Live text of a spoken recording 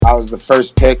I was the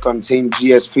first pick on Team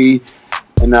GSP,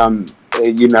 and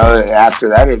after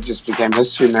that it just became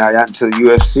history. Now I got into the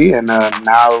UFC, and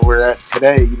now we're at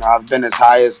today. I've been as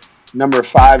high as number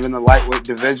 5 in the lightweight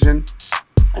division,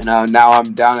 and now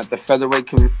I'm down at the featherweight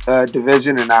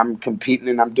division, and I'm competing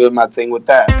and I'm doing my thing with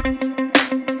that.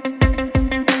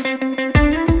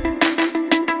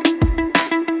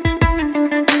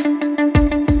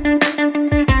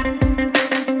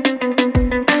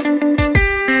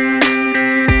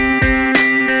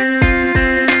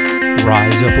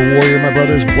 Rise up a warrior, my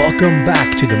brothers. Welcome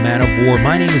back to the Man of War.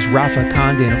 My name is Rafa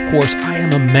Conde, and of course, I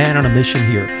am a man on a mission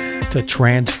here to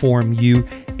transform you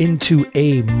into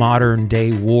a modern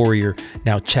day warrior.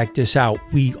 Now, check this out.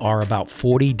 We are about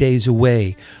 40 days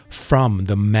away from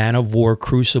the Man of War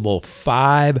Crucible.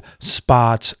 5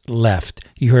 spots left.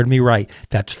 You heard me right.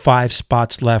 That's 5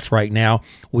 spots left right now.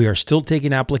 We are still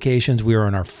taking applications. We are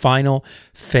in our final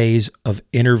phase of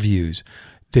interviews.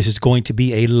 This is going to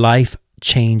be a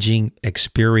life-changing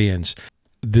experience.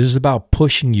 This is about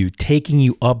pushing you, taking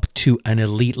you up to an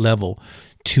elite level,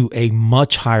 to a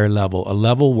much higher level, a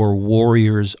level where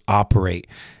warriors operate.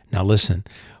 Now listen,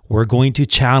 we're going to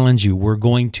challenge you. We're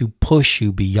going to push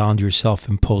you beyond your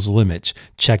self-imposed limits.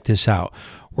 Check this out.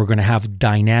 We're going to have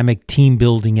dynamic team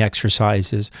building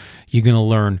exercises. You're going to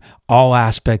learn all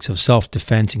aspects of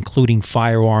self-defense, including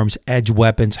firearms, edge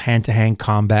weapons, hand-to-hand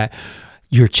combat.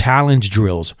 Your challenge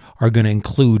drills are going to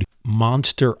include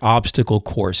monster obstacle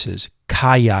courses,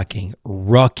 kayaking,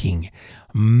 rucking,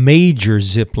 major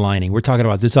zip lining. We're talking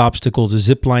about this obstacle. The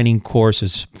zip lining course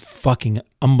is fucking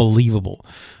unbelievable.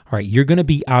 All right, you're going to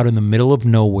be out in the middle of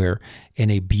nowhere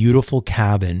in a beautiful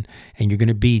cabin, and you're going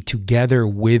to be together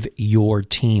with your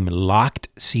team, locked,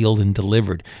 sealed, and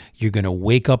delivered. You're going to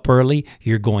wake up early.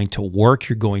 You're going to work.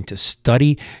 You're going to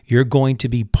study. You're going to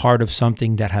be part of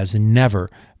something that has never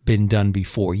been done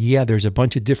before. Yeah, there's a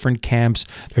bunch of different camps.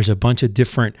 There's a bunch of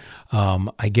different,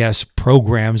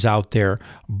 programs out there,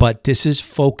 but this is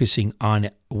focusing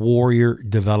on warrior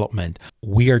development.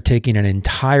 We are taking an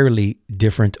entirely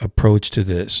different approach to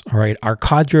this. All right. Our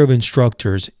cadre of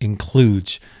instructors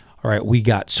includes, we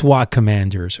got SWAT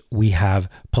commanders, we have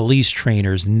police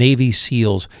trainers, Navy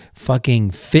SEALs,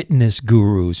 fucking fitness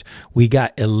gurus. We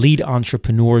got elite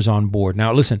entrepreneurs on board.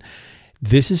 Now, listen,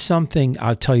 this is something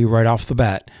I'll tell you right off the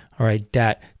bat,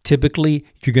 that typically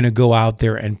you're going to go out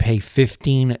there and pay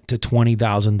 $15,000 to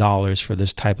 $20,000 for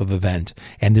this type of event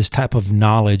and this type of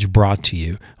knowledge brought to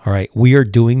you. All right, we are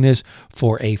doing this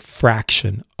for a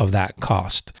fraction of that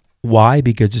cost. Why?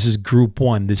 Because this is group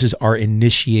 1. This is our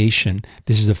initiation.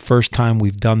 This is the first time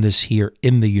we've done this here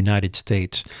in the United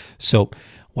States. So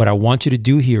what I want you to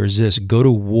do here is this: go to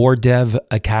Wardev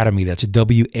Academy. That's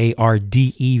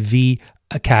WARDEV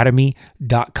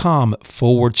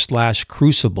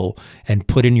academy.com/crucible and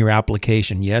put in your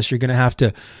application. Yes, you're going to have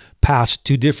to pass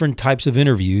 2 different types of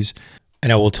interviews.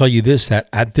 And I will tell you this, that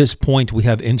at this point, we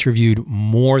have interviewed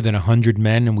more than 100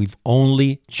 men, and we've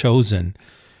only chosen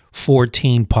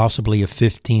 14, possibly a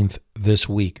 15th this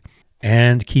week.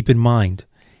 And keep in mind,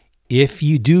 if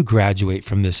you do graduate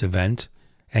from this event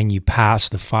and you pass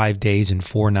the 5 days and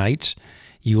 4 nights,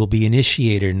 you will be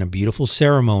initiated in a beautiful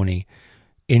ceremony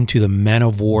into the Men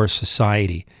of War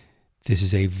Society. This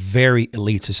is a very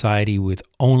elite society with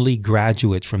only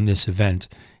graduates from this event,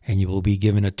 and you will be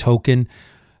given a token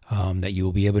that you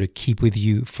will be able to keep with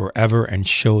you forever and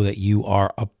show that you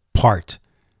are a part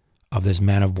of this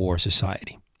Man of War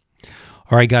Society.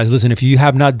 All right, guys, listen, if you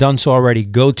have not done so already,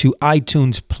 go to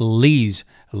iTunes. Please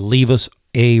leave us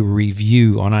a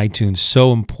review on iTunes.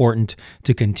 So important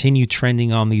to continue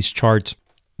trending on these charts.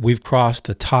 We've crossed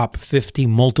the top 50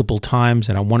 multiple times,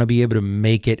 and I want to be able to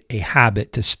make it a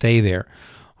habit to stay there.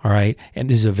 All right.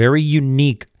 And this is a very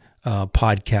unique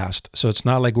podcast. So it's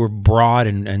not like we're broad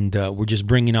and we're just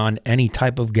bringing on any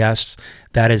type of guests.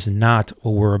 That is not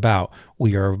what we're about.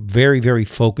 We are very, very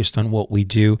focused on what we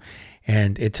do,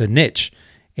 and it's a niche.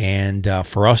 And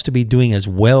for us to be doing as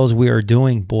well as we are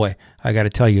doing, boy, I got to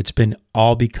tell you, it's been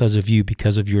all because of you,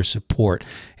 because of your support.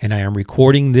 And I am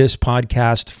recording this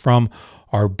podcast from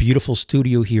our beautiful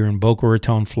studio here in Boca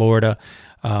Raton, Florida.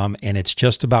 And it's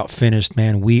just about finished,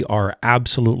 man. We are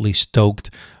absolutely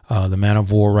stoked. The Man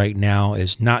of War right now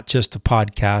is not just a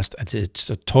podcast. It's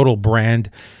a total brand.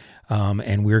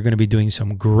 And we're going to be doing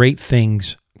some great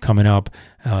things coming up,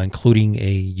 including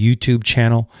a YouTube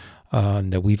channel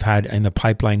that we've had in the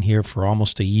pipeline here for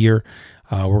almost a year.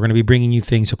 We're going to be bringing you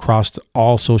things across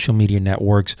all social media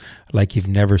networks like you've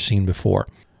never seen before.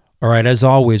 All right, as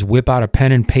always, whip out a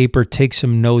pen and paper, take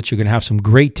some notes. You're going to have some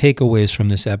great takeaways from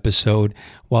this episode.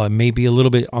 While it may be a little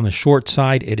bit on the short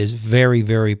side, it is very,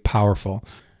 very powerful.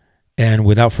 And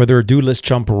without further ado, let's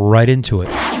jump right into it.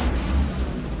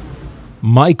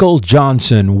 Michael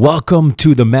Johnson, welcome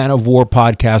to the Man of War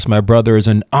podcast, my brother. It's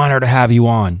an honor to have you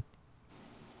on.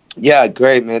 Yeah,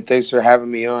 great, man. Thanks for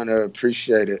having me on. I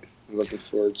appreciate it. I'm looking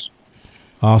forward to it.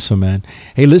 Awesome, man.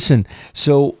 Hey, listen,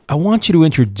 so I want you to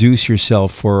introduce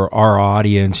yourself for our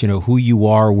audience, who you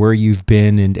are, where you've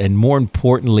been, and more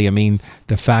importantly,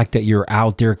 the fact that you're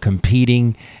out there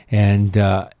competing and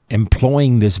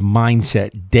employing this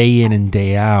mindset day in and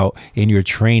day out in your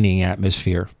training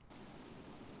atmosphere.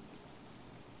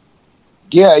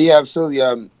 Yeah, absolutely.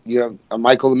 I'm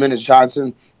Michael Leminus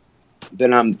Johnson.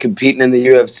 Been competing in the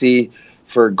UFC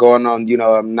for going on,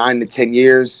 9 to 10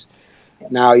 years.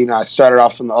 Now, I started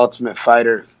off in the Ultimate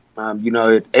Fighter.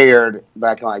 It aired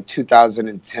back in like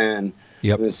 2010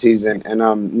 this season. And,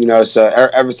 so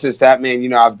ever since that,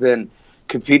 man, I've been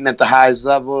competing at the highest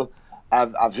level.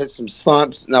 I've hit some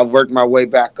slumps and I've worked my way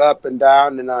back up and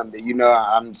down. And,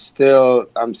 I'm still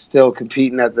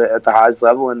competing at the highest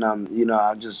level. And,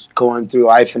 I'm just going through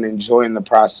life and enjoying the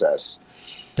process.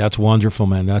 That's wonderful,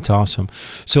 man. That's awesome.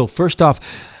 So first off,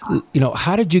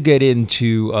 how did you get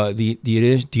into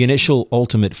the initial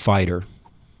Ultimate Fighter?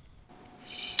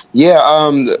 Yeah,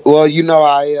 well,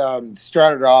 I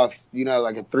started off,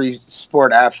 like a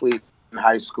 3-sport athlete in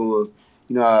high school.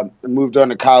 I moved on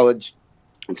to college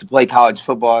to play college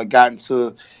football. I got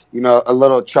into, a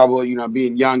little trouble,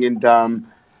 being young and dumb,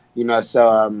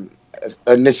 so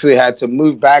initially had to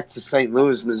move back to St.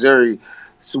 Louis, Missouri.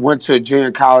 So went to a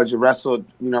junior college, wrestled,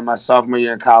 my sophomore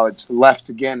year in college, left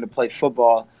again to play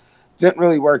football. Didn't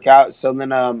really work out. So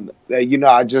then,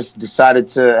 I just decided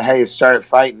to, start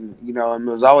fighting, and it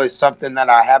was always something that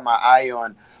I had my eye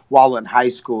on while in high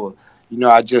school.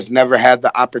 I just never had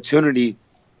the opportunity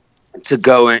to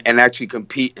go and actually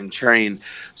compete and train.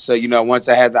 So, once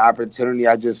I had the opportunity,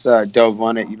 I just dove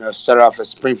on it, started off at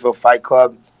Springfield Fight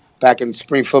Club back in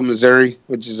Springfield, Missouri,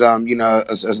 which is, a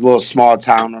little small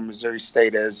town where Missouri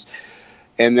State is.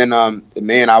 And then,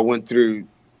 I went through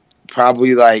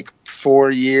probably like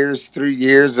 3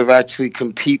 years of actually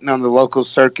competing on the local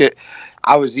circuit.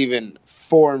 I was even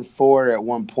 4-4 at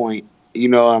one point.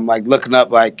 I'm like looking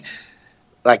up like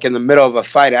in the middle of a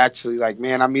fight, actually, like,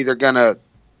 man, I'm either gonna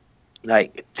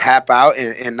like tap out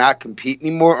and not compete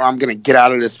anymore, or I'm gonna get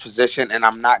out of this position and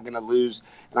I'm not gonna lose,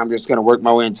 and I'm just gonna work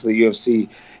my way into the UFC.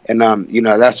 And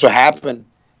that's what happened.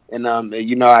 And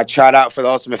I tried out for the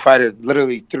Ultimate Fighter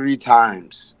literally 3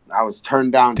 times. I was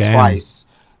turned down twice.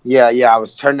 Yeah, I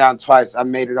was turned down twice. I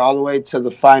made it all the way to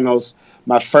the finals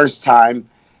my first time.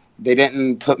 They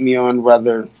didn't put me on,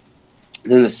 rather.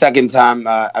 Then the second time,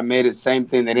 I made it, same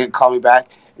thing. They didn't call me back.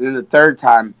 And then the third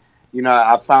time,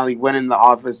 I finally went in the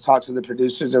office, talked to the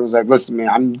producers, and was like, listen, man,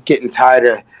 I'm getting tired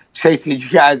of chasing you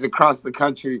guys across the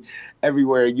country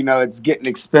everywhere. It's getting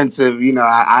expensive.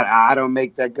 I don't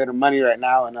make that good of money right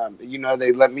now. And,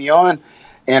 they let me on,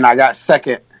 and I got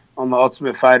second on the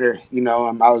Ultimate Fighter.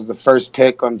 I was the first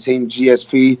pick on Team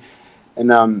GSP.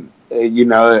 And,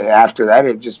 after that,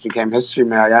 it just became history,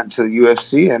 man. I got into the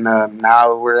UFC, and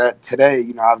now we're at today.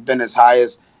 I've been as high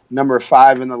as number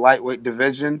 5 in the lightweight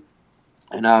division.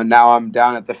 And now I'm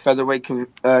down at the featherweight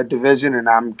division, and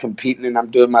I'm competing, and I'm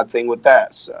doing my thing with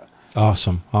that. So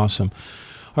awesome. All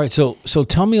right, so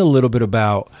tell me a little bit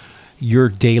about your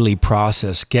daily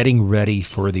process getting ready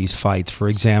for these fights. For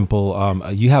example,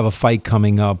 you have a fight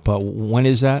coming up. When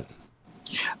is that?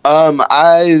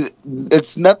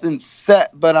 It's nothing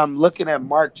set, but I'm looking at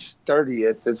March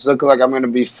 30th. It's looking like I'm going to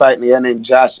be fighting a guy named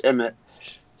Josh Emmett.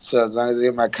 So as long as I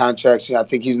get my contracts, I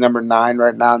think he's number 9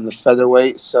 right now in the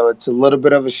featherweight. So it's a little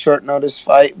bit of a short notice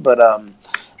fight, but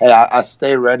hey, I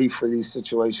stay ready for these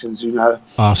situations,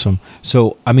 Awesome.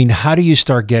 So, how do you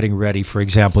start getting ready? For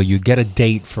example, you get a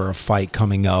date for a fight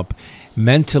coming up.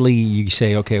 Mentally, you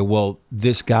say, okay, well,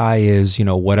 this guy is,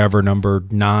 whatever, number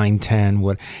 9,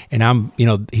 10, and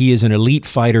he is an elite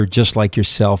fighter just like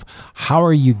yourself. How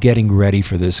are you getting ready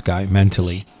for this guy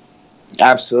mentally?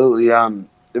 Absolutely.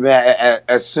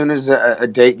 As soon as a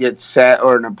date gets set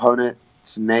or an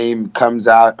opponent's name comes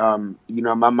out, my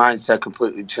mindset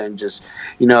completely changes.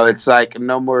 It's like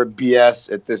no more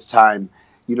BS at this time.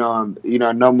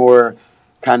 No more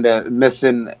kind of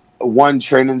missing one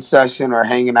training session or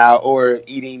hanging out or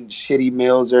eating shitty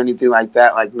meals or anything like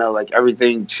that. Like, no, like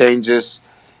everything changes,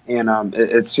 and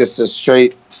it's just a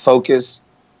straight focus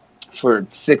for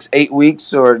 6-8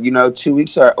 weeks or 2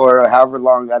 weeks or however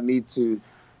long I need to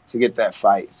get that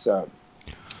fight. So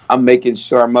I'm making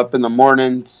sure I'm up in the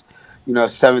mornings,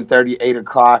 7:30, 8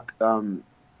 o'clock,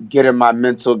 getting my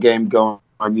mental game going,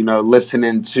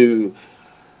 listening to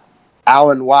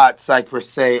Alan Watts, like per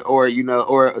se, or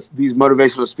or these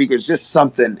motivational speakers, just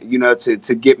something,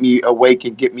 to get me awake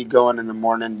and get me going in the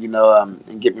morning,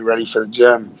 and get me ready for the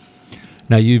gym.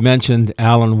 Now, you mentioned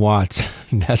Alan Watts.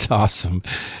 That's awesome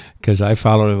because I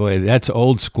followed away. That's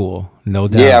old school, no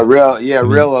doubt. I mean,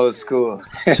 Real old school.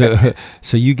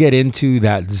 so you get into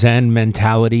that Zen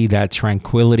mentality, that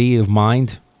tranquility of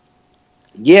mind.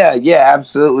 Yeah,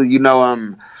 absolutely.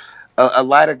 A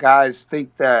lot of guys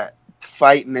think that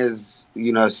fighting is,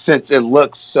 since it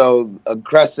looks so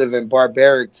aggressive and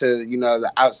barbaric to,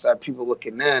 the outside people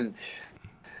looking in,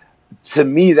 to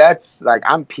me, that's like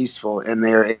I'm peaceful in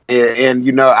there.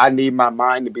 And, I need my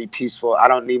mind to be peaceful. I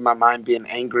don't need my mind being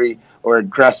angry or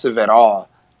aggressive at all.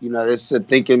 This is a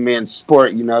thinking man's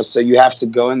sport, so you have to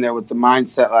go in there with the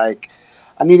mindset like,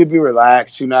 I need to be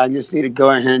relaxed. I just need to go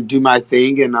in here and do my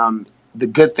thing. And the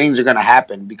good things are going to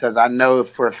happen because I know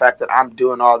for a fact that I'm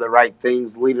doing all the right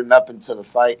things leading up into the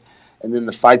fight. And then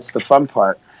the fight's the fun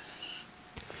part.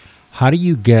 How do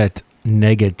you get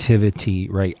negativity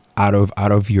right out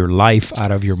of your life,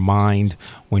 out of your mind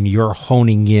when you're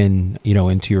honing in,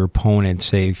 into your opponent,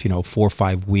 say, 4 or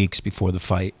 5 weeks before the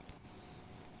fight?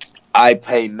 I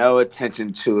pay no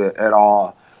attention to it at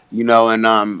all.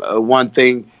 And one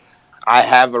thing I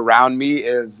have around me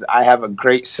is I have a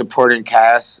great supporting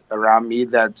cast around me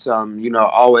that's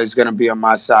always going to be on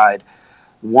my side.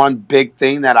 One big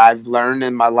thing that I've learned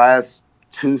in my last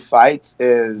two fights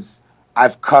is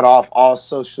I've cut off all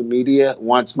social media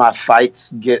once my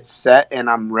fights get set and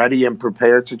I'm ready and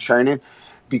prepared to training,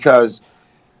 because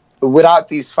without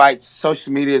these fights,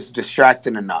 social media is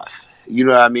distracting enough. You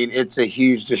know what I mean? It's a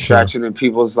huge Sure. distraction in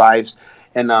people's lives.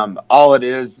 And all it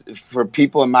is for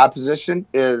people in my position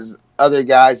is other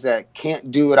guys that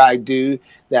can't do what I do,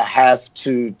 that have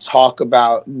to talk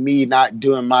about me not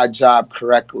doing my job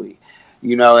correctly.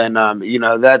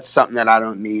 And that's something that I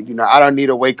don't need. I don't need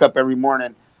to wake up every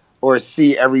morning or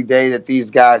see every day that these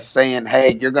guys saying,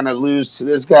 hey, you're going to lose to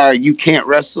this guy, or you can't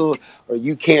wrestle, or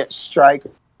you can't strike,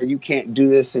 or you can't do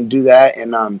this and do that.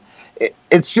 And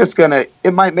it's just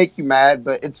it might make you mad,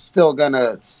 but it's still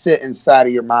gonna sit inside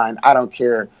of your mind. I don't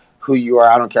care who you are.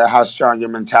 I don't care how strong your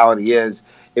mentality is.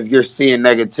 If you're seeing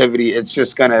negativity, it's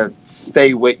just gonna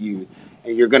stay with you,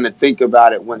 and you're gonna think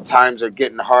about it when times are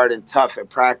getting hard and tough at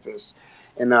practice.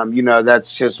 And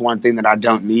that's just one thing that I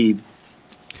don't need.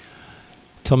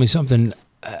 Tell me something.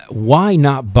 Why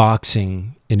not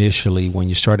boxing initially when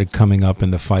you started coming up in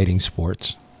the fighting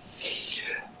sports?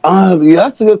 Yeah,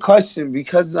 that's a good question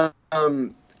because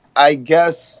I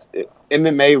guess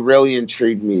MMA really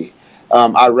intrigued me.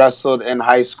 I wrestled in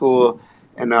high school,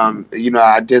 and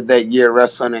I did that year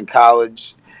wrestling in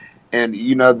college, and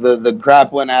the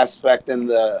grappling aspect and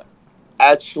the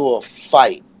actual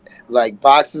fight. Like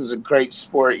boxing is a great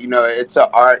sport, it's an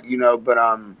art, but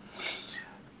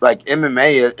like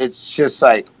MMA, it's just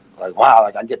like wow,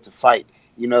 like I get to fight.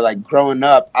 Like growing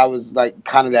up, I was like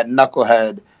kind of that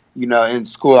knucklehead. In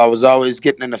school, I was always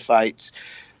getting into fights.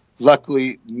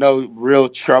 Luckily, no real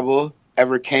trouble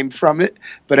ever came from it,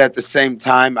 but at the same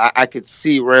time, I could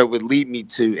see where it would lead me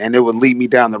to, and it would lead me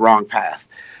down the wrong path.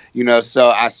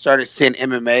 So I started seeing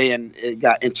MMA, and it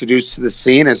got introduced to the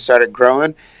scene and started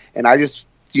growing, and I just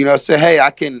said, hey, I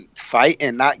can fight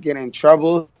and not get in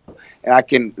trouble, and I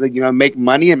can make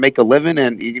money and make a living,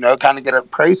 and kind of get a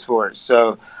praise for it.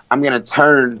 So I'm gonna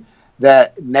turn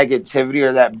that negativity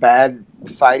or that bad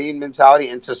fighting mentality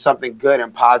into something good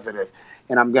and positive.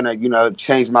 And I'm gonna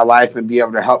change my life and be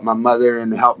able to help my mother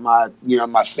and help my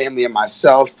my family and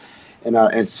myself,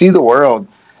 and see the world.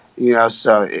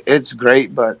 So it's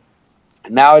great. But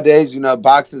nowadays,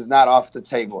 boxing is not off the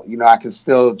table. I can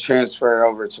still transfer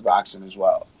over to boxing as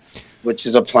well, which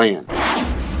is a plan.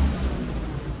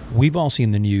 We've all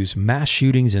seen the news. Mass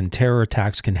shootings and terror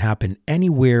attacks can happen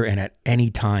anywhere and at any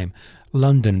time.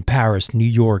 London, Paris, New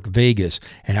York, Vegas.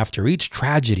 And after each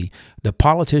tragedy, the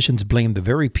politicians blame the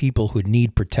very people who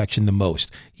need protection the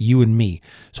most, you and me.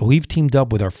 So we've teamed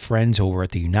up with our friends over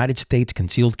at the United States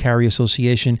Concealed Carry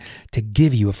Association to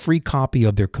give you a free copy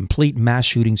of their complete mass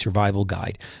shooting survival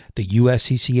guide. The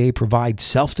USCCA provides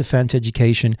self-defense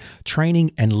education,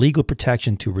 training, and legal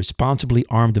protection to responsibly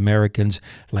armed Americans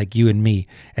like you and me.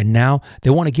 And now they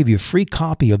want to give you a free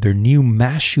copy of their new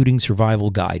mass shooting survival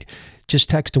guide. Just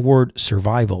text the word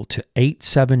survival to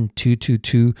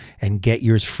 87222 and get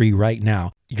yours free right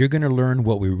now. You're going to learn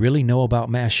what we really know about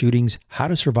mass shootings, how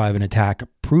to survive an attack,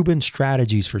 proven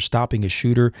strategies for stopping a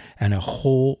shooter, and a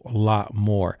whole lot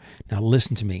more. Now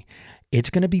listen to me. It's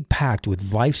going to be packed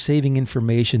with life-saving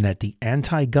information that the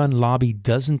anti-gun lobby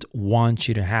doesn't want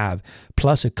you to have.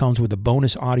 Plus, it comes with a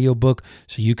bonus audiobook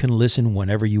so you can listen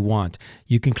whenever you want.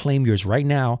 You can claim yours right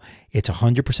now. It's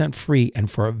 100% free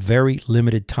and for a very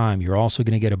limited time. You're also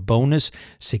going to get a bonus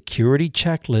security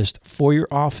checklist for your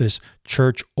office,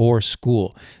 church, or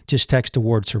school. Just text the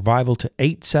word survival to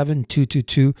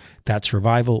 87222. That's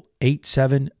survival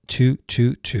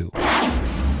 87222.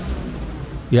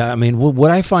 Yeah, I mean,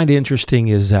 what I find interesting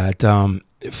is that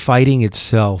fighting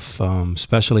itself,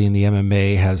 especially in the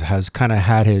MMA, has kind of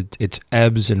had its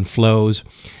ebbs and flows.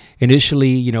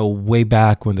 Initially, way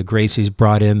back when the Gracies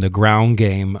brought in the ground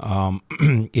game,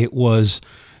 it was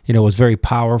very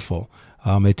powerful.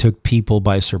 It took people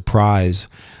by surprise.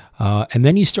 And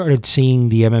then you started seeing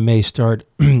the MMA start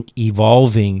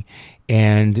evolving,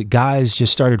 and guys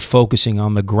just started focusing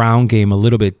on the ground game a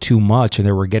little bit too much, and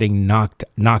they were getting knocked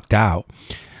out.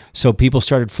 So people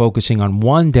started focusing on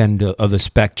one end of the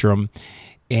spectrum,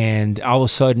 and all of a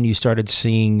sudden you started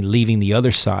seeing leaving the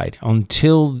other side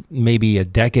until maybe a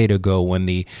decade ago when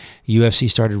the UFC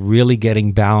started really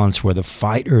getting balanced, where the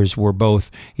fighters were both,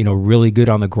 really good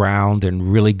on the ground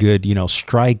and really good,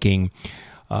 striking.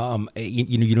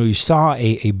 You saw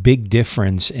a big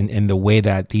difference in the way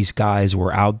that these guys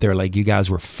were out there, like you guys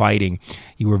were fighting.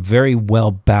 You were very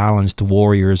well balanced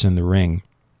warriors in the ring.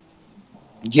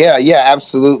 Yeah,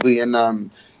 absolutely. And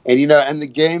the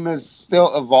game is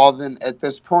still evolving at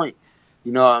this point.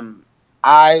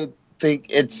 I think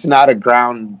it's not a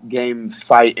ground game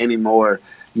fight anymore.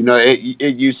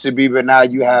 It used to be, but now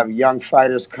you have young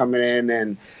fighters coming in,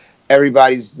 and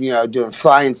everybody's doing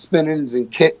flying spinnings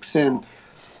and kicks, and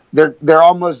they're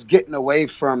almost getting away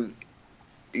from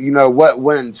what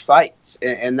wins fights,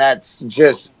 and that's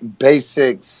just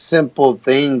basic simple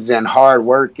things and hard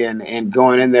work and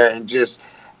going in there and just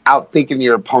outthinking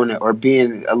your opponent, or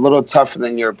being a little tougher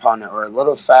than your opponent, or a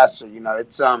little faster.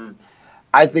 It's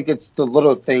I think it's the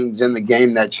little things in the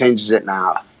game that changes it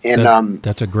now. And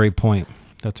that's a great point.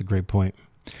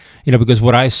 Because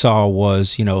what I saw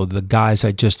was, the guys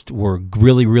that just were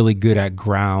really, really good at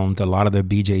ground, a lot of the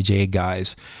BJJ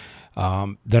guys,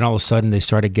 then all of a sudden they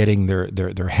started getting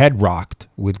their head rocked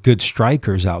with good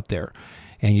strikers out there.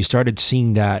 And you started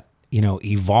seeing that,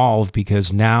 evolve,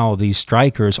 because now these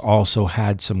strikers also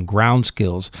had some ground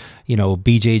skills.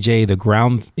 BJJ,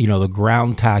 the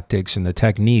ground tactics and the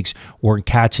techniques weren't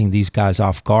catching these guys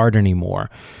off guard anymore.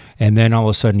 And then all of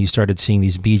a sudden you started seeing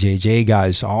these BJJ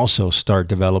guys also start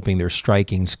developing their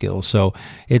striking skills. So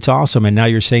it's awesome. And now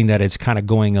you're saying that it's kind of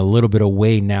going a little bit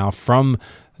away now from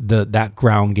that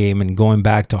ground game and going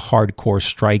back to hardcore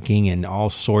striking and all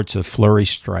sorts of flurry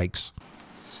strikes.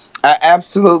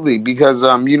 Absolutely, because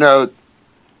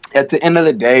at the end of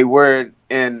the day, we're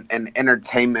in an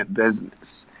entertainment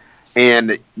business,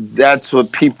 and that's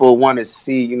what people want to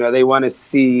see. They want to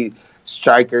see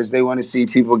strikers. They want to see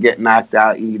people get knocked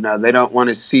out. They don't want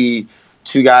to see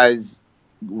two guys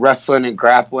wrestling and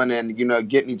grappling and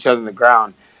getting each other on the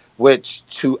ground. Which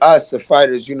to us, the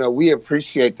fighters, we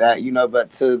appreciate that.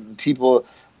 But to people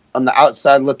on the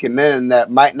outside looking in that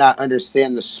might not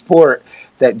understand the sport,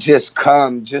 that just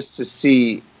come just to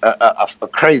see a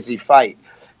crazy fight,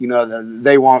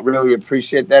 they won't really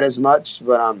appreciate that as much.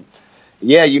 But and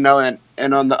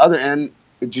on the other end,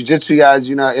 jiu-jitsu guys,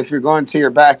 if you're going to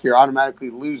your back, you're automatically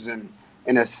losing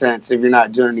in a sense if you're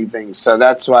not doing anything. So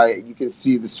that's why you can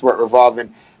see the sport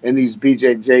revolving, and these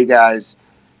BJJ guys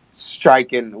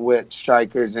striking with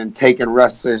strikers and taking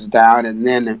wrestlers down and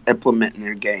then implementing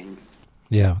their game.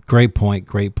 Yeah, great point.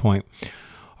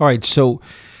 All right, so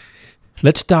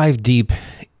let's dive deep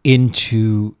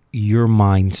into your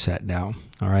mindset now,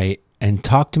 all right? And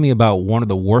talk to me about one of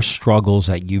the worst struggles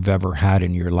that you've ever had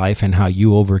in your life and how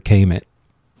you overcame it.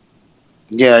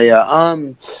 Yeah. It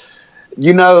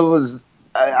was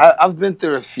I've been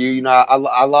through a few.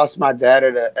 I lost my dad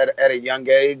at a young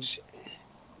age,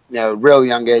 real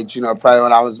young age. Probably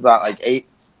when I was about like 8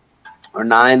 or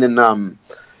 9, and I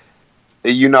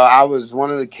was one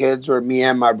of the kids where me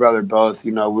and my brother both,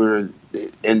 we were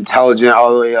intelligent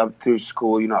all the way up through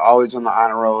school, always on the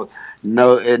honor roll,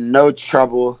 no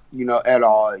trouble, at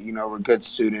all. We're good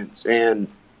students. And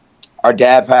our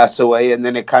dad passed away, and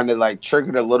then it kind of like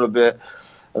triggered a little bit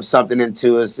of something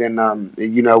into us. And,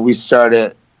 we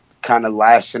started kind of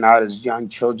lashing out as young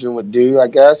children would do, I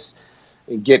guess,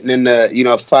 and getting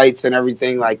into, fights and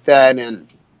everything like that. And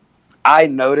I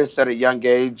noticed at a young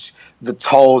age the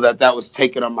toll that was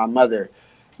taken on my mother.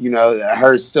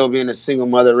 Her still being a single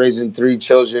mother, raising 3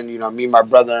 children, me, my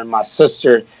brother, and my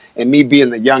sister, and me being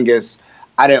the youngest.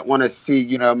 I didn't want to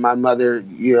see, my mother,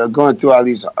 going through all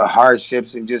these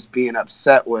hardships and just being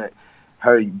upset with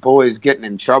her boys getting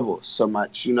in trouble so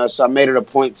much, So I made it a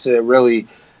point to really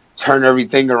turn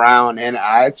everything around. And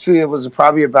it was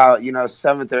probably about,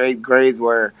 seventh or eighth grade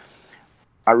where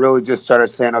I really just started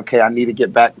saying, okay, I need to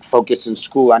get back focused in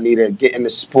school. I need to get into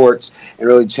sports and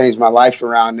really change my life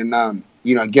around and,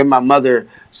 give my mother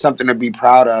something to be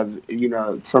proud of,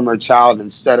 from her child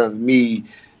instead of me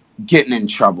getting in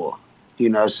trouble,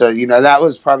 So, that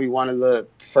was probably one of the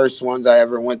first ones I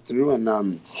ever went through.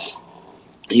 And,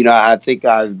 I think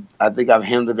I've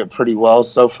handled it pretty well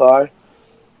so far.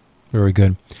 Very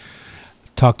good.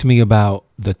 Talk to me about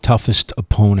the toughest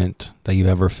opponent that you've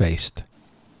ever faced.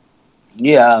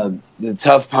 Yeah, the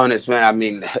tough opponents, man. I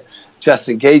mean,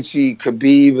 Justin Gaethje,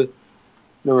 Khabib,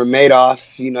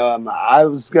 Nurmagomedov. I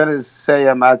was gonna say,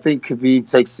 I think Khabib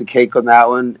takes the cake on that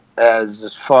one.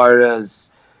 As far as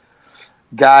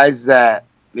guys that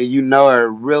are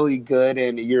really good,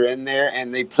 and you're in there,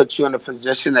 and they put you in a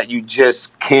position that you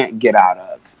just can't get out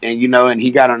of, and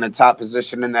he got on the top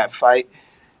position in that fight,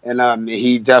 and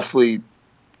he definitely,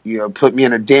 put me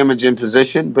in a damaging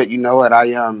position. But you know what,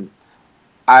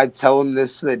 I tell him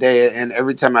this to the day, and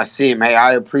every time I see him, hey,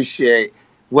 I appreciate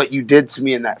what you did to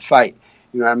me in that fight.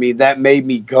 You know what I mean? That made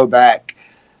me go back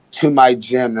to my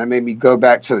gym. That made me go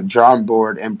back to the drawing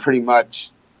board and pretty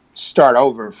much start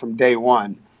over from day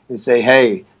one and say,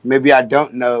 hey, maybe I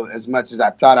don't know as much as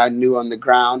I thought I knew on the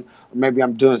ground, or maybe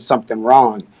I'm doing something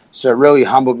wrong. So it really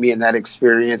humbled me in that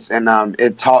experience, and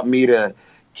it taught me to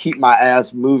keep my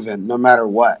ass moving no matter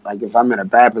what. Like if I'm in a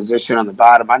bad position on the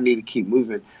bottom, I need to keep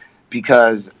moving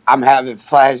because I'm having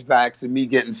flashbacks of me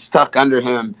getting stuck under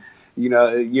him,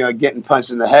 getting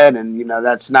punched in the head, and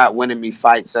that's not winning me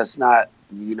fights. That's not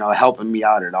helping me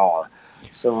out at all.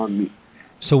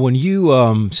 So when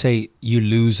you say you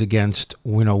lose against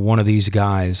one of these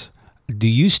guys, do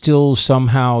you still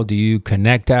somehow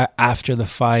connect after the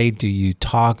fight? Do you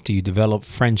talk? Do you develop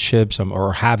friendships,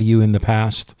 or have you in the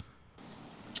past?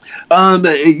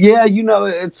 Yeah,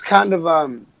 it's kind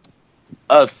of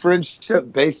a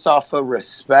friendship based off of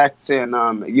respect, and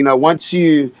once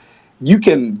you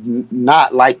can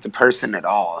not like the person at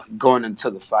all going into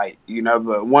the fight,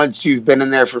 but once you've been in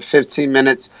there for 15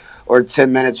 minutes or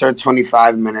 10 minutes or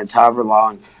 25 minutes, however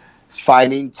long,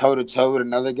 fighting toe to toe with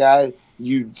another guy,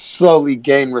 you slowly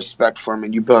gain respect for him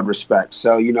and you build respect.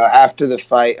 So, after the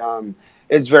fight,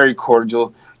 it's very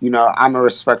cordial. I'm a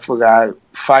respectful guy.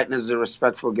 Fighting is a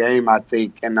respectful game, I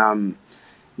think. And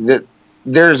that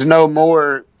there's no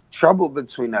more trouble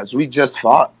between us. We just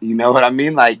fought. You know what I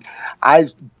mean? Like,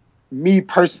 me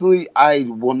personally, I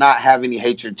will not have any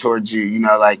hatred towards you.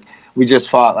 Like we just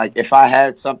fought. Like if I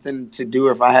had something to do,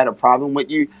 or if I had a problem with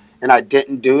you and I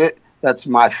didn't do it, that's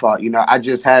my fault. I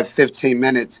just had 15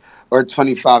 minutes or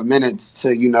 25 minutes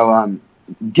to,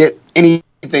 get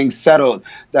anything settled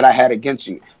that I had against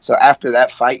you. So after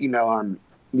that fight,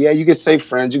 yeah, you could say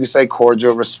friends, you could say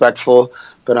cordial, respectful,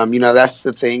 but that's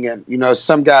the thing. And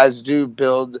some guys do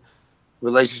build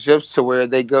relationships to where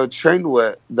they go train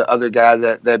with the other guy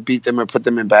that beat them or put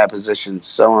them in bad positions.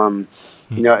 So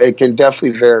it can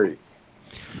definitely vary.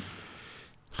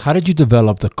 How did you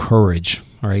develop the courage?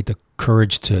 All right, the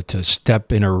courage to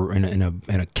step in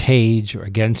a cage or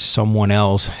against someone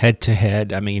else head to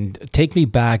head. I mean, take me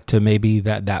back to maybe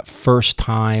that first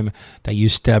time that you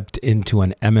stepped into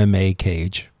an MMA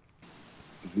cage.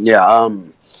 Yeah,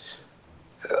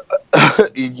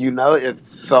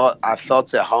 I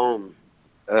felt at home.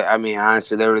 I mean,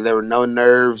 honestly, there were no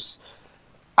nerves.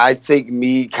 I think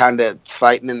me kind of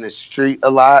fighting in the street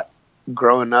a lot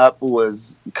growing up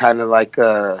was kind of like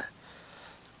a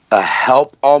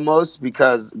help almost,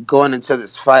 because going into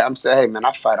this fight, I'm saying, hey man,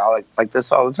 I fight all like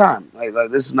this all the time. Like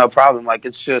this is no problem. Like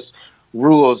it's just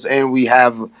rules, and we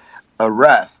have a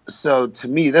ref. So to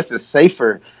me, this is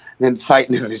safer than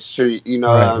fighting in the street.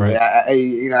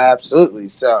 Right. Absolutely.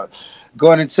 So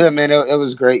going into it, man, it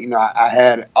was great. I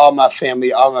had all my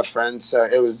family, all my friends. So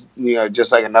it was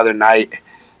just like another night.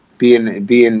 Being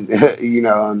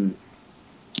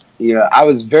I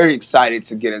was very excited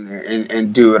to get in there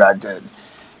and do what I did.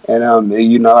 And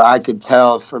I could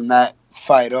tell from that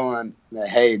fight on that,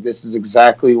 hey, this is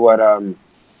exactly what I'm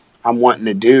wanting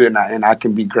to do, and I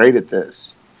can be great at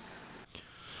this.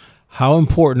 How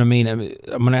important? I'm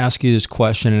going to ask you this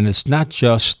question, and it's not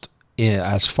just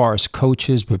as far as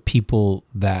coaches, but people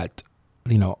that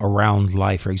around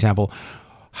life. For example,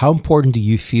 how important do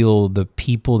you feel the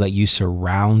people that you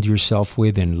surround yourself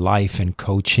with in life and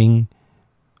coaching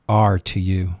are to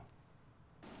you?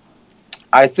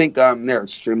 I think they're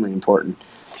extremely important.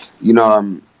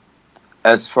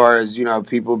 As far as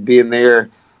people being there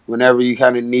whenever you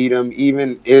kind of need them,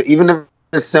 even if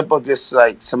it's simple, just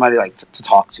like somebody like to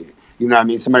talk to. You know what I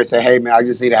mean? Somebody say, hey man, I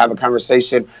just need to have a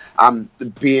conversation. I'm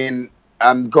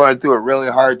I'm going through a really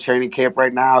hard training camp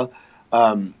right now.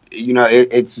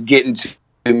 It's getting to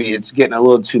me. It's getting a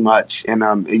little too much. And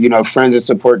friends and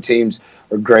support teams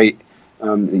are great.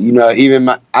 Even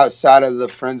outside of the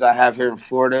friends I have here in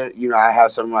Florida, I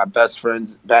have some of my best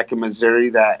friends back in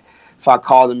Missouri that if I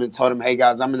called them and told them, hey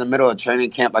guys, I'm in the middle of training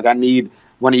camp, like I need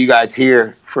one of you guys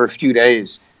here for a few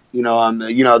days,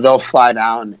 they'll fly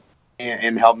down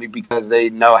and help me because they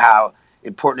know how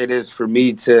important it is for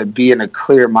me to be in a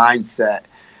clear mindset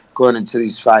going into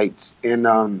these fights. And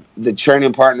the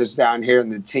training partners down here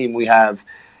and the team we have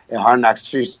at Hard Knocks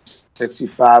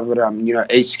 365 with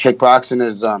H Kickboxing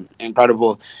is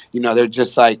incredible. They're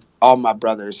just like all my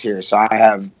brothers here. So I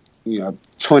have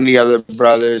 20 other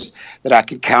brothers that I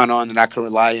can count on, that I can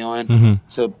rely on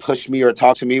to push me or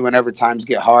talk to me whenever times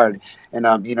get hard. And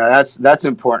that's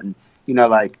important.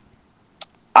 Like,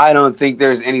 I don't think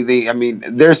there's anything. I mean,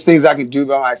 there's things I can do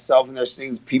by myself, and there's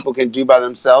things people can do by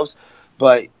themselves,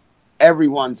 but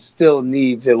everyone still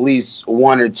needs at least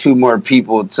one or two more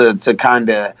people to kind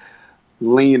of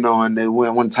lean on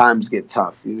when times get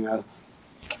tough.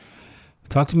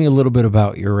 Talk to me a little bit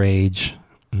about your age.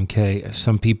 Okay,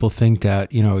 some people think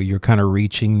that you're kind of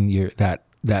reaching that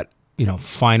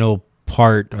final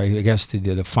part, I guess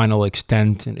the final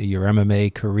extent in your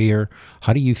MMA career.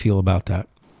 How do you feel about that?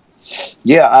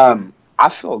 Yeah, I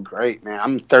feel great, man.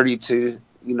 I'm 32.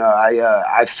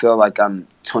 I feel like I'm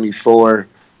 24,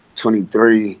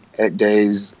 23 at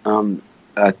days.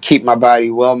 Keep my body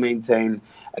well maintained.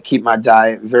 I keep my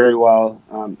diet very well.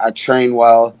 I train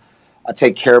well. I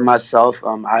take care of myself.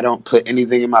 I don't put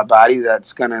anything in my body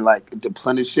that's gonna like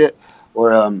deplenish it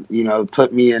or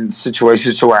put me in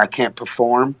situations to where I can't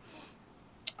perform.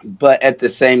 But at the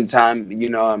same time,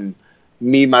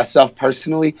 me myself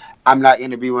personally, I'm not going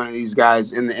to be one of these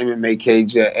guys in the MMA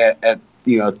cage at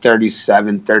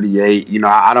 37, 38.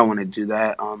 I don't want to do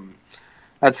that.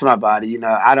 That's my body.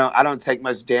 I don't take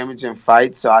much damage in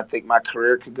fights, so I think my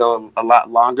career could go a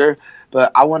lot longer.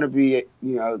 But I want to be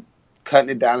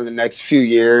cutting it down in the next few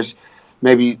years,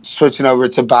 maybe switching over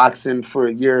to boxing for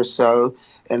a year or so,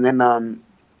 and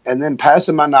then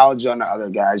passing my knowledge on to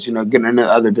other guys. Getting into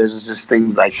other businesses,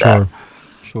 things like that.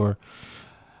 Sure.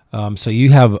 So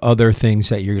you have other things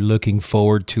that you're looking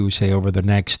forward to, say, over the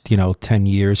next, 10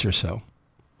 years or so.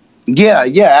 Yeah,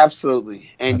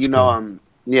 absolutely. And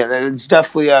it's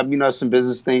definitely some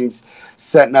business things,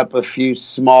 setting up a few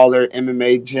smaller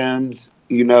MMA gyms,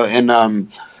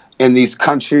 in these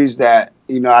countries that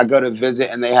I go to visit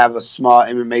and they have a small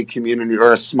MMA community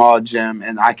or a small gym,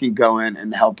 and I can go in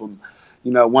and help them.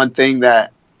 One thing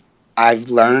that I've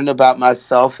learned about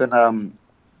myself and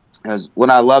is when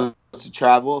I love to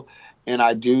travel and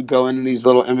I do go into these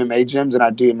little MMA gyms and I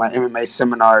do my MMA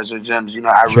seminars or gyms,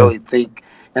 I really think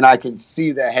and I can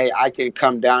see that, hey, I can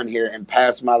come down here and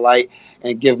pass my light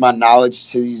and give my knowledge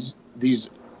to these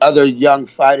other young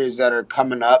fighters that are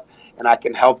coming up, and I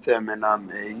can help them. And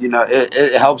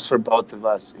it helps for both of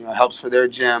us. It helps for their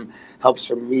gym, helps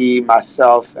for me,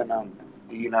 myself, and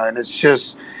and it's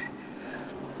just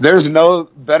there's no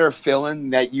better feeling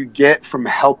that you get from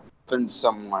helping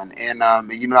someone. And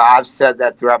I've said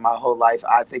that throughout my whole life.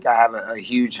 I think I have a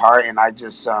huge heart, and I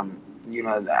just I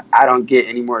don't get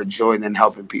any more joy than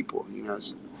helping people.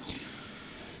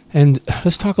 And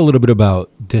let's talk a little bit about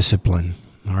discipline.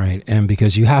 All right. And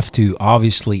because you have to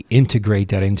obviously integrate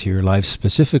that into your life,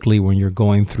 specifically when you're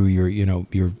going through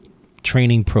your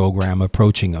training program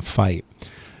approaching a fight.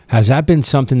 Has that been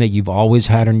something that you've always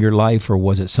had in your life, or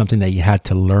was it something that you had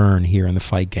to learn here in the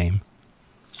fight game?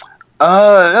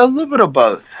 A little bit of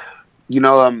both. Being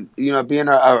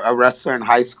a wrestler in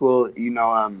high school,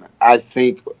 I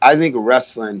think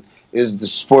wrestling is the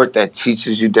sport that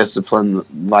teaches you discipline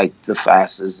like the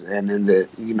fastest, and in the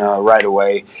right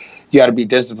away. You got to be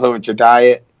disciplined with your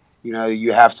diet.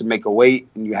 You have to make a weight,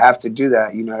 and you have to do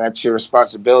that. That's your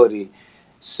responsibility.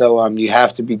 So you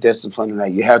have to be disciplined in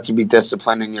that. You have to be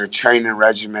disciplined in your training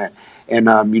regimen and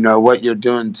what you're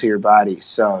doing to your body.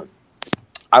 So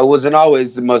I wasn't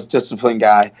always the most disciplined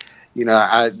guy.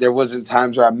 There wasn't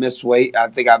times where I missed weight. I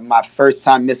think my first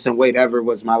time missing weight ever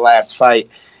was my last fight,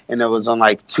 and it was on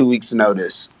like 2 weeks'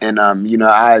 notice. And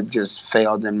I just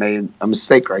failed and made a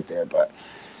mistake right there. But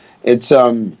it's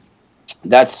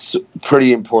that's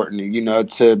pretty important,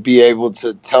 to be able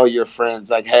to tell your friends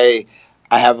like, hey,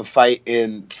 I have a fight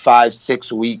in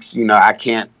 5-6 weeks. I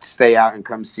can't stay out and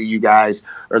come see you guys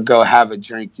or go have a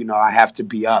drink. I have to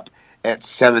be up at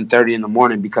 7:30 in the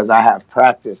morning because I have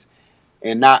practice.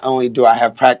 And not only do I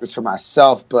have practice for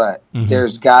myself, but Hmm.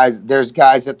 there's guys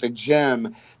at the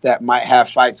gym that might have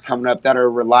fights coming up that are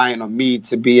relying on me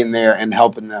to be in there and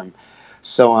helping them.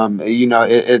 So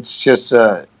it's just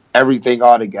everything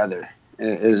all together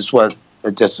is what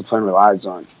a discipline relies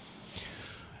on.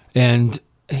 And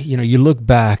you look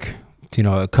back,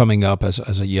 coming up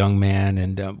as a young man,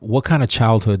 and what kind of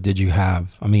childhood did you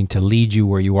have? I mean, to lead you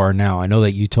where you are now. I know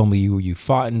that you told me you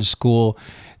fought in school.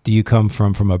 Do you come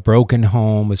from a broken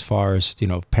home as far as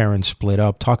parents split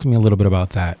up? Talk to me a little bit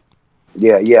about that.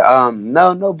 Yeah, yeah.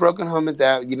 No broken home with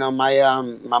that.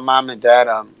 My mom and dad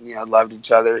loved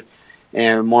each other,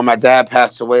 and when my dad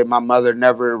passed away, my mother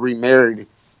never remarried.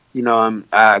 Damn,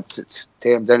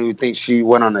 don't even think she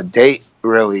went on a date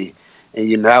really,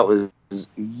 and that was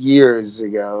years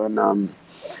ago. And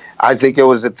I think it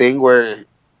was a thing where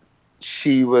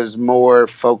she was more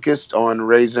focused on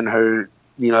raising her,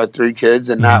 three kids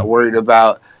and Hmm. not worried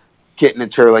about getting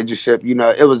into a relationship.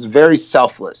 It was very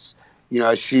selfless.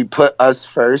 She put us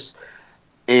first,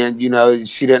 and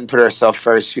she didn't put herself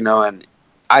first. And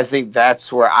I think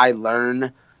that's where I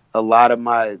learned a lot of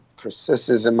my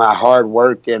persistence and my hard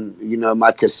work, and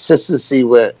my consistency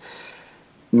with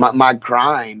my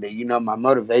grind, my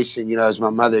motivation, as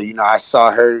my mother. I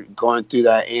saw her going through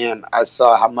that, and I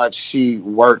saw how much she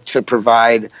worked to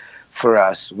provide for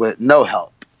us with no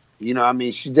help. I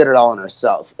mean, she did it all on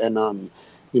herself. And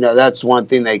that's one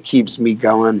thing that keeps me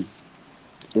going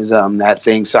is that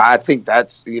thing. So I think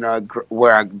that's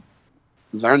where I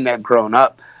learned that growing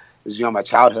up is my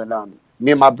childhood.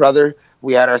 Me and my brother,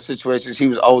 we had our situations. He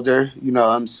was older,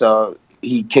 so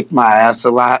he kicked my ass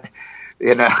a lot.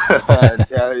 You know,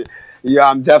 yeah,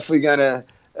 I'm definitely gonna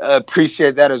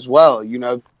appreciate that as well.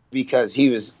 Because he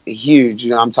was huge.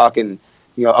 I'm talking,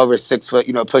 over 6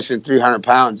 foot. Pushing 300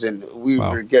 pounds, and we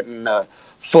Wow. were getting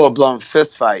full blown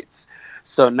fist fights.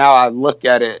 So now I look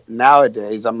at it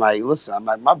nowadays. I'm like, listen, I'm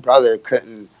like, my brother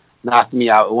couldn't knock me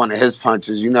out with one of his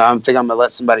punches. I'm gonna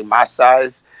let somebody my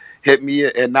size hit me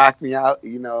and knock me out.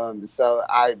 So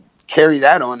I carry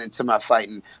that on into my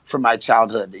fighting from my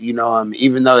childhood.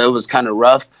 Even though it was kind of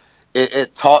rough,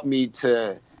 it taught me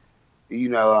to, you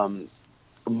know, um,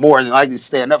 more than likely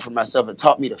stand up for myself. It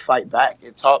taught me to fight back.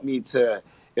 It taught me to,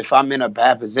 if I'm in a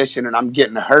bad position and I'm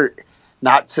getting hurt,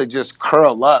 not to just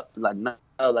curl up. Like, no,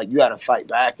 like you got to fight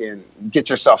back and get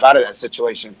yourself out of that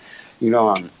situation. You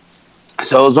know,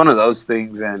 so it was one of those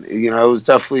things, and it was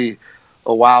definitely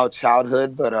a wild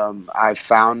childhood. But I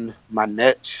found my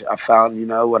niche. I found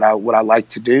what I like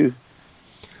to do.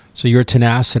 So your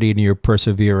tenacity and your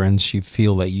perseverance, you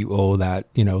feel that you owe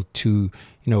that, to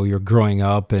your growing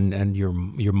up and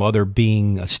your mother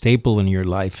being a staple in your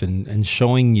life and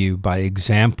showing you by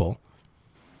example.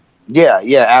 Yeah,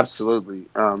 yeah, absolutely.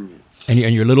 And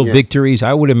your little Yeah. victories,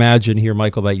 I would imagine here,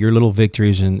 Michael, that your little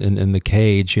victories in the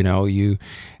cage, you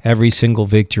every single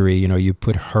victory, you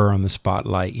put her on the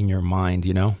spotlight in your mind.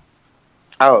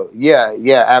 Oh, yeah,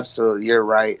 yeah, absolutely. You're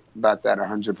right about that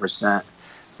 100%.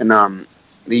 And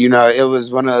it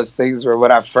was one of those things where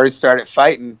when I first started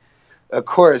fighting, of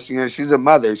course, she's a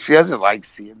mother. She doesn't like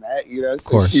seeing that, Of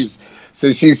course.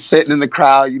 So she's sitting in the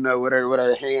crowd, with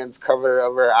her hands covered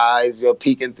over her eyes,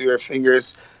 peeking through her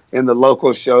fingers in the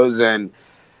local shows, and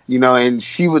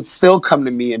she would still come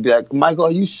to me and be like, Michael,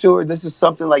 are you sure this is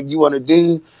something like you want to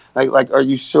do? Like, are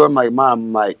you sure? My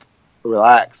mom, like,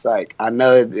 relax. Like, I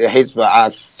know it hates, but I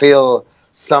feel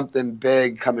something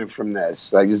big coming from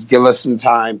this. Like, just give us some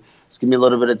time. Just give me a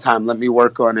little bit of time. Let me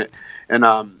work on it. And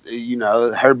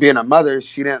her being a mother,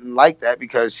 she didn't like that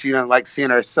because she didn't like seeing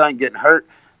her son getting hurt.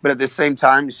 But at the same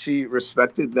time, she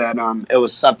respected that it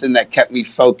was something that kept me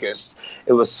focused.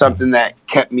 It was something that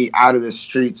kept me out of the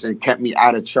streets and kept me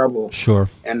out of trouble. Sure.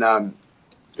 And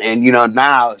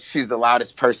now she's the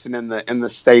loudest person in the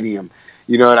stadium.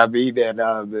 You know what I mean?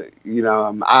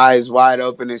 And eyes wide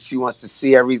open, and she wants to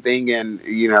see everything. And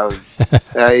yeah,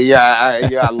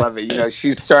 I love it.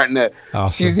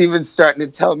 Awesome. She's even starting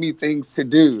to tell me things to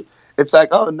do. It's like,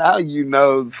 oh, now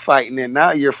fighting, and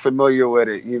now you're familiar with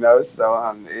it.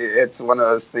 So it's one of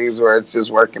those things where it's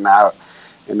just working out,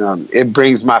 and it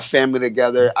brings my family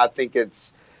together. I think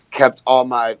it's kept all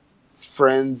my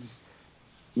friends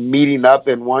meeting up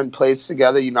in one place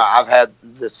together. I've had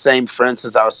the same friends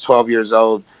since I was 12 years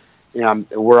old.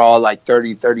 We're all like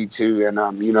 30, 32,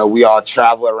 and we all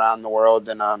travel around the world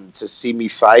and to see me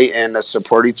fight and to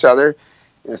support each other.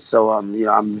 And so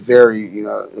I'm very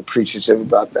appreciative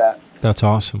about that. That's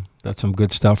awesome. That's some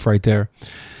good stuff right there.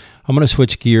 I'm going to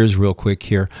switch gears real quick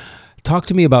here. Talk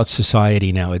to me about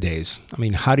society nowadays. I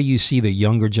mean, how do you see the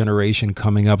younger generation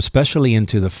coming up, especially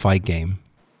into the fight game?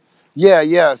 Yeah,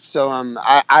 yeah. So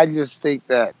I just think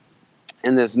that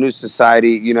in this new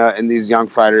society, and these young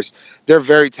fighters, they're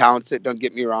very talented, don't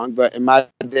get me wrong, but in my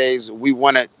days, we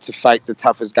wanted to fight the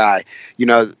toughest guy.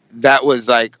 That was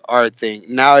like our thing.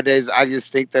 Nowadays, I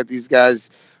just think that these guys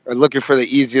are looking for the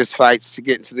easiest fights to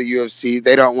get into the UFC.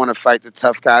 They don't want to fight the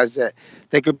tough guys that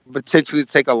they could potentially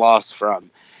take a loss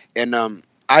from. And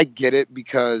I get it,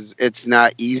 because it's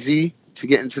not easy to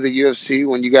get into the UFC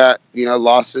when you got,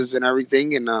 losses and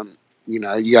everything. And,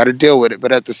 you got to deal with it.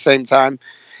 But at the same time,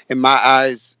 in my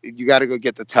eyes, you got to go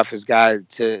get the toughest guy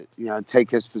to,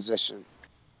 take his position.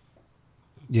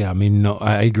 Yeah, I mean, no,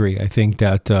 I agree. I think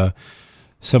that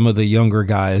some of the younger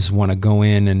guys want to go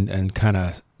in and kind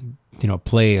of,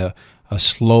 play a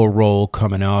slow roll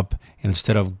coming up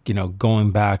instead of,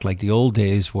 going back like the old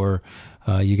days where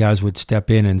you guys would step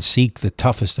in and seek the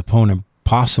toughest opponent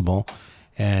possible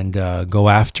and go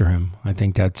after him. I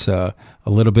think that's a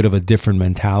little bit of a different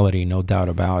mentality, no doubt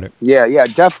about it. Yeah,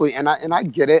 definitely. And I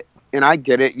get it.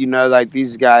 Like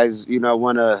these guys,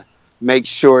 want to make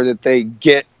sure that they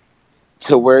get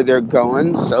to where they're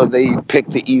going, so they pick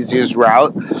the easiest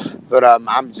route. But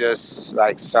I'm just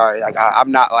like, sorry, like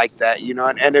I'm not like that,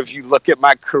 And if you look at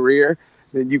my career,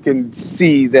 then you can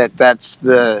see that that's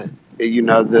the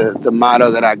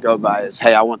motto that I go by is,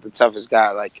 hey, I want the toughest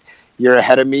guy. Like, you're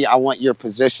ahead of me. I want your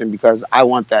position because I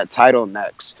want that title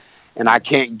next. And I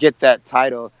can't get that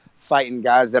title fighting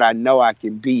guys that I know I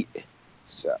can beat.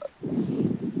 So.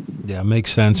 Yeah,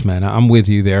 makes sense, man. I'm with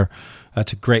you there.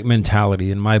 That's a great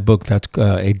mentality. In my book, that's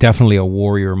definitely a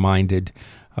warrior-minded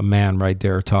man right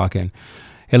there talking.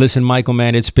 Hey, listen, Michael,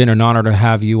 man, it's been an honor to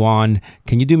have you on.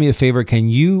 Can you do me a favor? Can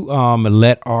you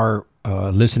let our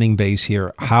listening base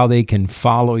here how they can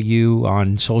follow you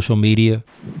on social media?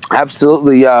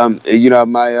 Absolutely. My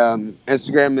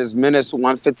Instagram is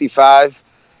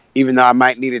Menace155, even though I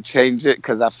might need to change it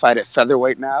because I fight at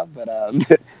featherweight now, but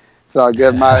it's all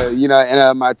good.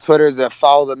 My Twitter is at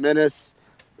Follow the Menace.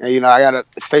 And, I got a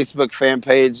Facebook fan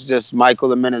page, just Michael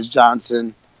the Menace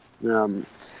Johnson. Down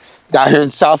here in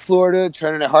South Florida,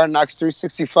 training at Hard Knocks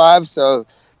 365. So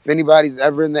if anybody's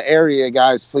ever in the area,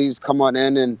 guys, please come on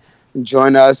in and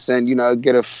join us and,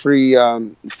 get a free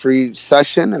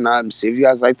session and see if you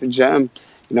guys like the gym.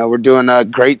 We're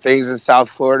doing great things in South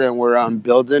Florida, and we're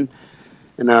building.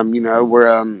 And,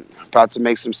 we're about to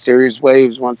make some serious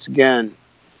waves once again.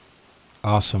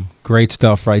 Awesome. Great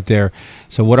stuff right there.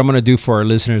 So what I'm going to do for our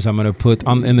listeners, I'm going to put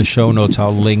in the show notes,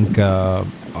 I'll link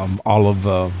all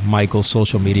of Michael's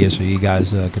social media so you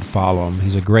guys could follow him.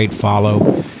 He's a great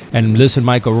follow. And listen,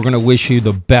 Michael, we're going to wish you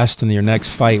the best in your next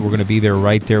fight. We're going to be there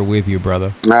right there with you,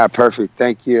 brother. Perfect.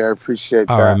 Thank you. I appreciate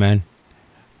that. All right, man.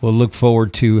 We'll look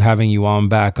forward to having you on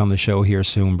back on the show here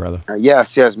soon, brother.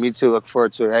 Yes. Me too. Look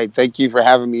forward to it. Hey, thank you for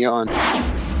having me on.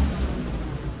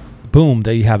 Boom,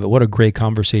 there you have it. What a great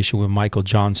conversation with Michael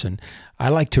Johnson. I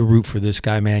like to root for this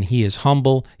guy, man. He is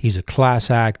humble, he's a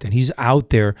class act, and he's out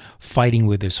there fighting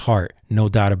with his heart, no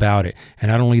doubt about it.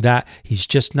 And not only that, he's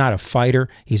just not a fighter,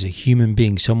 he's a human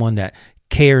being, someone that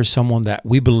cares, someone that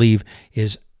we believe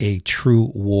is a true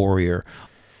warrior.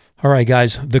 All right,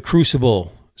 guys, The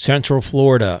Crucible, Central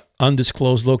Florida,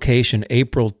 undisclosed location,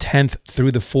 April 10th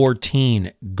through the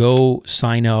 14th. Go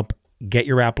sign up, get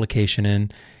your application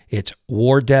in. It's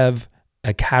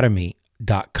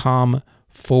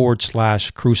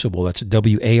wardevacademy.com/crucible. That's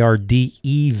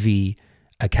WARDEV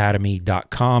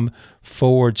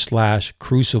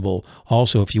academy.com/crucible.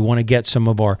 Also, if you want to get some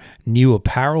of our new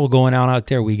apparel going out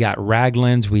there, we got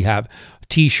Raglans, we have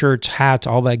t-shirts, hats,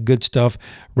 all that good stuff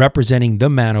representing the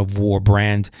Man of War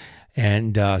brand.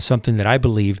 And something that I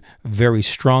believe very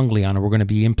strongly on, and we're going to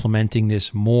be implementing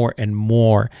this more and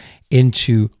more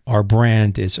into our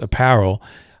brand, is apparel.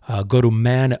 Go to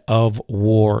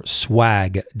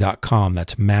manofwarswag.com.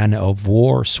 That's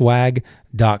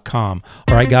manofwarswag.com.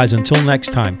 All right, guys, until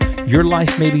next time, your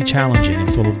life may be challenging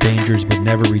and full of dangers, but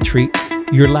never retreat.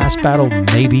 Your last battle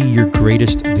may be your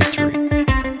greatest victory.